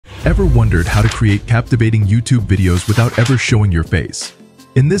Ever wondered how to create captivating YouTube videos without ever showing your face?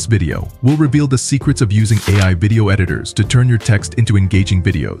 In this video, we'll reveal the secrets of using AI video editors to turn your text into engaging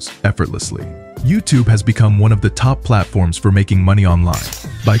videos effortlessly. YouTube has become one of the top platforms for making money online.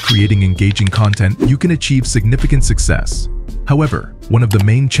 By creating engaging content, you can achieve significant success. However, one of the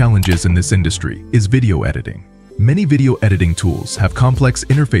main challenges in this industry is video editing. Many video editing tools have complex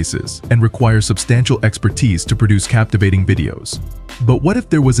interfaces and require substantial expertise to produce captivating videos. But what if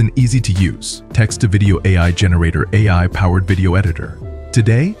there was an easy-to-use, text-to-video AI generator AI-powered video editor?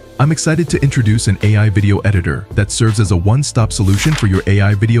 Today, I'm excited to introduce an AI video editor that serves as a one-stop solution for your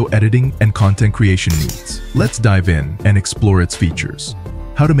AI video editing and content creation needs. Let's dive in and explore its features.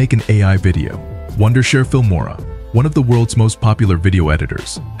 How to make an AI video. Wondershare Filmora, one of the world's most popular video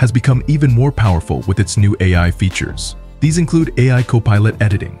editors, has become even more powerful with its new AI features. These include AI copilot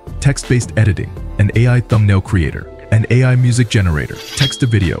editing, text-based editing, an AI thumbnail creator, an AI music generator,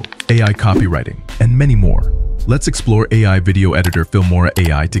 text-to-video, AI copywriting, and many more. Let's explore AI video editor Filmora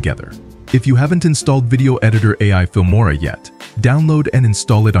AI together. If you haven't installed video editor AI Filmora yet, download and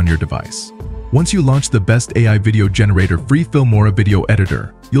install it on your device. Once you launch the best AI video generator free Filmora video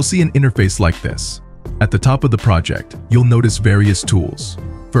editor, you'll see an interface like this. At the top of the project, you'll notice various tools.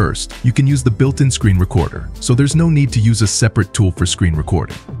 First, you can use the built-in screen recorder, so there's no need to use a separate tool for screen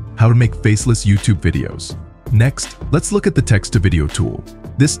recording. How to make faceless YouTube videos. Next, let's look at the text-to-video tool.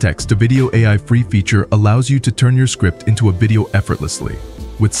 This text-to-video AI free feature allows you to turn your script into a video effortlessly.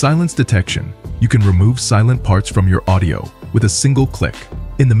 With silence detection, you can remove silent parts from your audio with a single click.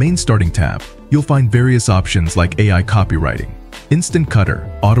 In the main starting tab, you'll find various options like AI copywriting, instant cutter,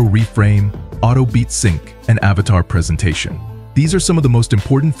 auto reframe, auto beat sync, and avatar presentation. These are some of the most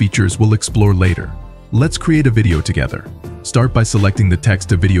important features we'll explore later. Let's create a video together. Start by selecting the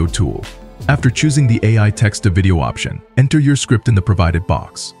text-to-video tool. After choosing the AI text-to-video option, enter your script in the provided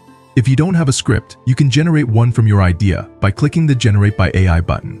box. If you don't have a script, you can generate one from your idea by clicking the Generate by AI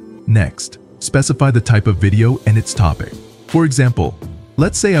button. Next, specify the type of video and its topic. For example,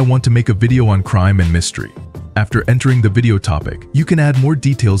 let's say I want to make a video on crime and mystery. After entering the video topic, you can add more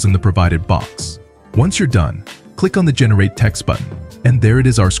details in the provided box. Once you're done, click on the Generate Text button, and there it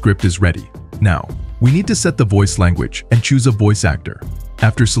is, our script is ready. Now, we need to set the voice language and choose a voice actor.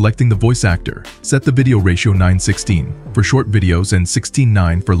 After selecting the voice actor, set the video ratio 9:16 for short videos and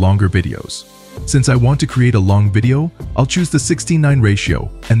 16:9 for longer videos. Since I want to create a long video, I'll choose the 16:9 ratio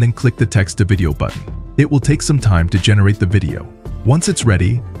and then click the text-to-video button. It will take some time to generate the video. Once it's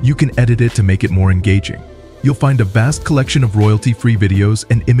ready, you can edit it to make it more engaging. You'll find a vast collection of royalty-free videos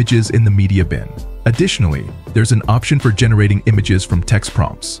and images in the media bin. Additionally, there's an option for generating images from text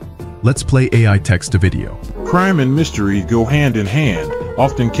prompts. Let's play AI text-to-video. Crime and mystery go hand in hand,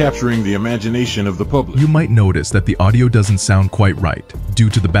 often capturing the imagination of the public. You might notice that the audio doesn't sound quite right due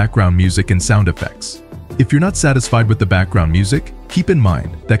to the background music and sound effects. If you're not satisfied with the background music, keep in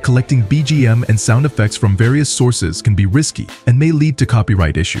mind that collecting BGM and sound effects from various sources can be risky and may lead to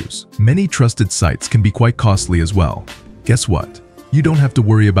copyright issues. Many trusted sites can be quite costly as well. Guess what? You don't have to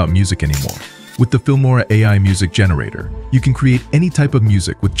worry about music anymore. With the Filmora AI music generator, you can create any type of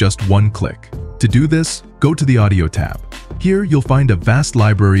music with just one click. To do this, go to the Audio tab. Here, you'll find a vast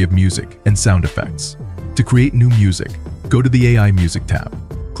library of music and sound effects. To create new music, go to the AI Music tab.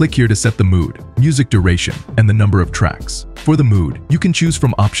 Click here to set the mood, music duration, and the number of tracks. For the mood, you can choose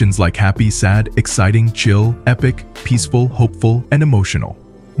from options like happy, sad, exciting, chill, epic, peaceful, hopeful, and emotional.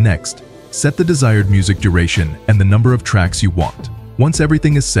 Next, set the desired music duration and the number of tracks you want. Once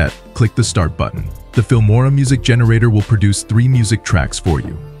everything is set, click the Start button. The Filmora music generator will produce 3 music tracks for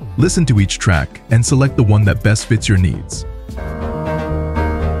you. Listen to each track and select the one that best fits your needs.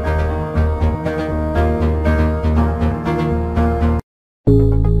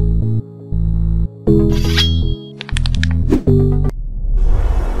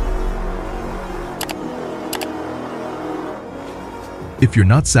 If you're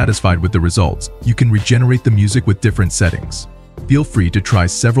not satisfied with the results, you can regenerate the music with different settings. Feel free to try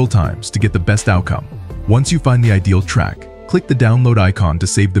several times to get the best outcome. Once you find the ideal track, click the download icon to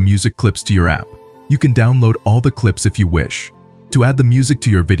save the music clips to your app. You can download all the clips if you wish. To add the music to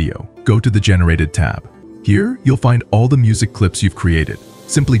your video, go to the Generated tab. Here, you'll find all the music clips you've created.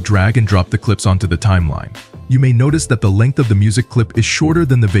 Simply drag and drop the clips onto the timeline. You may notice that the length of the music clip is shorter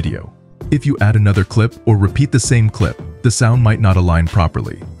than the video. If you add another clip or repeat the same clip, the sound might not align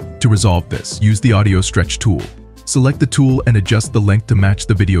properly. To resolve this, use the Audio Stretch tool. Select the tool and adjust the length to match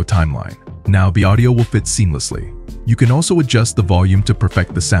the video timeline. Now the audio will fit seamlessly. You can also adjust the volume to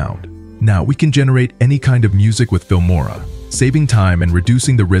perfect the sound. Now we can generate any kind of music with Filmora. saving time and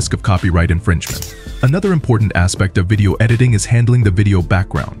reducing the risk of copyright infringement. Another important aspect of video editing is handling the video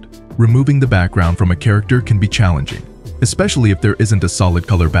background. Removing the background from a character can be challenging, especially if there isn't a solid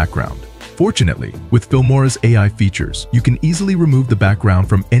color background. Fortunately, with Filmora's AI features, you can easily remove the background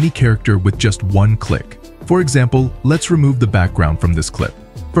from any character with just one click. For example, let's remove the background from this clip.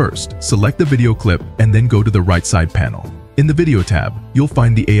 First, select the video clip and then go to the right side panel. In the Video tab, you'll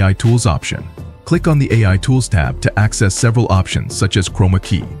find the AI Tools option. Click on the AI Tools tab to access several options such as Chroma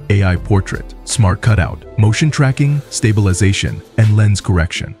Key, AI Portrait, Smart Cutout, Motion Tracking, Stabilization, and Lens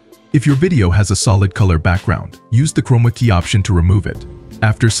Correction. If your video has a solid color background, use the Chroma Key option to remove it.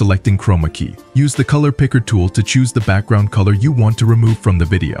 After selecting Chroma Key, use the Color Picker tool to choose the background color you want to remove from the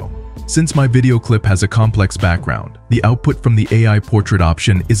video. Since my video clip has a complex background, the output from the AI Portrait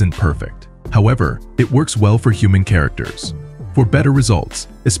option isn't perfect. However, it works well for human characters. For better results,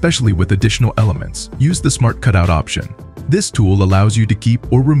 especially with additional elements, use the Smart Cutout option. This tool allows you to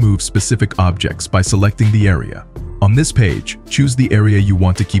keep or remove specific objects by selecting the area. On this page, choose the area you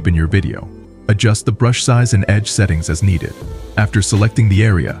want to keep in your video. Adjust the brush size and edge settings as needed. After selecting the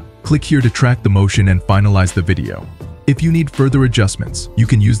area, click here to track the motion and finalize the video. If you need further adjustments, you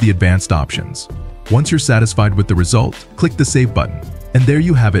can use the advanced options. Once you're satisfied with the result, click the Save button. And there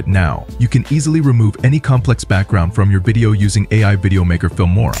you have it now. You can easily remove any complex background from your video using AI Video Maker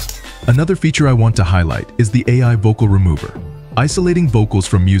Filmora. Another feature I want to highlight is the AI Vocal Remover. Isolating vocals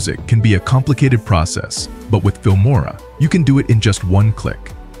from music can be a complicated process, but with Filmora, you can do it in just one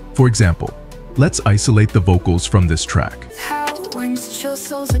click. For example, let's isolate the vocals from this track.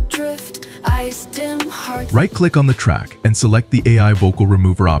 Right-click on the track and select the AI Vocal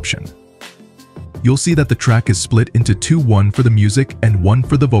Remover option. You'll see that the track is split into two, one for the music and one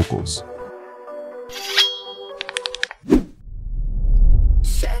for the vocals.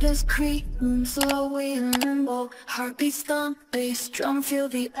 Shadows creep, slowly and limbo, heartbeats thump, bass drum, feel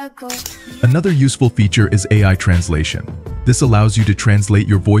the echo. Another useful feature is AI translation. This allows you to translate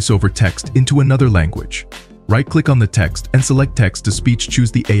your voiceover text into another language. Right-click on the text and select Text-to-Speech.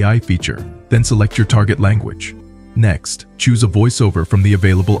 Choose the AI feature, then select your target language. Next, choose a voiceover from the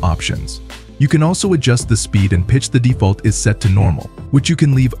available options. You can also adjust the speed and pitch. The default is set to normal, which you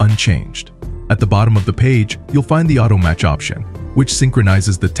can leave unchanged. At the bottom of the page, you'll find the Auto Match option, which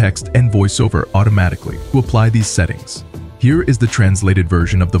synchronizes the text and voiceover automatically. To apply these settings, here is the translated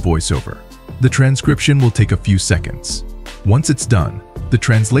version of the voiceover. The transcription will take a few seconds. Once it's done, the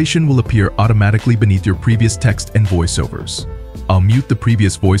translation will appear automatically beneath your previous text and voiceovers. I'll mute the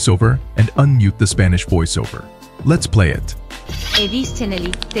previous voiceover and unmute the Spanish voiceover. Let's play it. These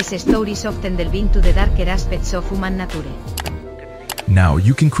stories often delve into the darker aspects of human nature. Now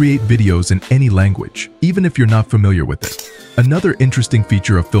you can create videos in any language, even if you're not familiar with it. Another interesting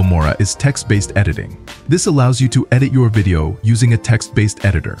feature of Filmora is text-based editing. This allows you to edit your video using a text-based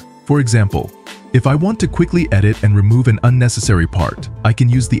editor. For example, if I want to quickly edit and remove an unnecessary part, I can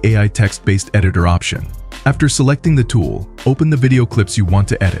use the AI text-based editor option. After selecting the tool, open the video clips you want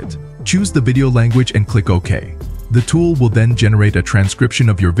to edit. Choose the video language and click OK. The tool will then generate a transcription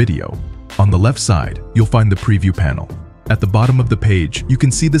of your video. On the left side, you'll find the preview panel. At the bottom of the page, you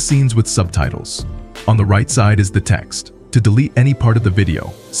can see the scenes with subtitles. On the right side is the text. To delete any part of the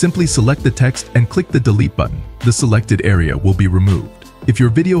video, simply select the text and click the delete button. The selected area will be removed. If your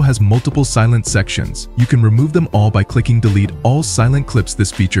video has multiple silent sections, you can remove them all by clicking delete all silent clips.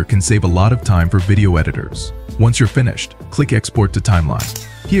 This feature can save a lot of time for video editors. Once you're finished, click export to timeline.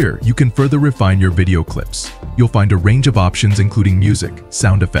 Here, you can further refine your video clips. You'll find a range of options including music,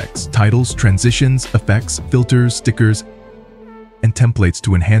 sound effects, titles, transitions, effects, filters, stickers, and templates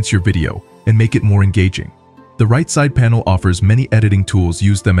to enhance your video and make it more engaging. The right side panel offers many editing tools.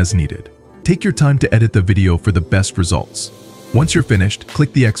 Use them as needed. Take your time to edit the video for the best results. Once you're finished,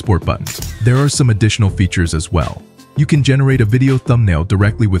 click the export button. There are some additional features as well. You can generate a video thumbnail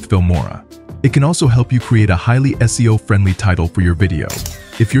directly with Filmora. It can also help you create a highly SEO-friendly title for your video.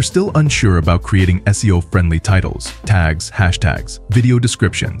 If you're still unsure about creating SEO-friendly titles, tags, hashtags, video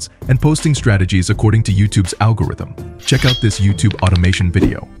descriptions, and posting strategies according to YouTube's algorithm, check out this YouTube automation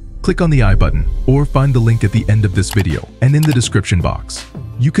video. Click on the I button or find the link at the end of this video and in the description box.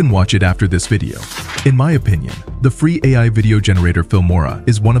 You can watch it after this video. In my opinion, the free AI video generator Filmora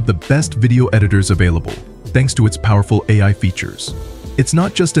is one of the best video editors available, thanks to its powerful AI features. It's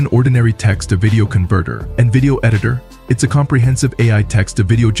not just an ordinary text-to-video converter and video editor, it's a comprehensive AI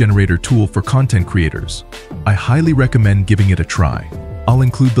text-to-video generator tool for content creators. I highly recommend giving it a try. I'll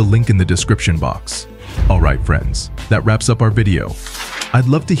include the link in the description box. Alright friends, that wraps up our video. I'd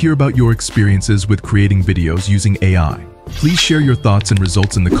love to hear about your experiences with creating videos using AI. Please share your thoughts and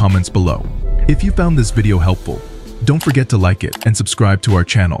results in the comments below. If you found this video helpful, Don't forget to like it and subscribe to our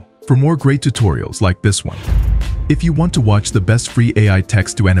channel for more great tutorials like this one. If you want to watch the best free AI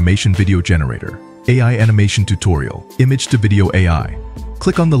text-to-animation video generator, AI animation tutorial, image-to-video AI,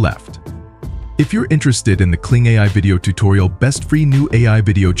 click on the left. If you're interested in the Kling AI video tutorial, best free new AI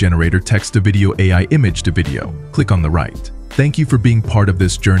video generator, text-to-video AI, image-to-video, click on the right. Thank you for being part of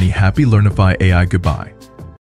this journey. Happy Learnify AI. Goodbye.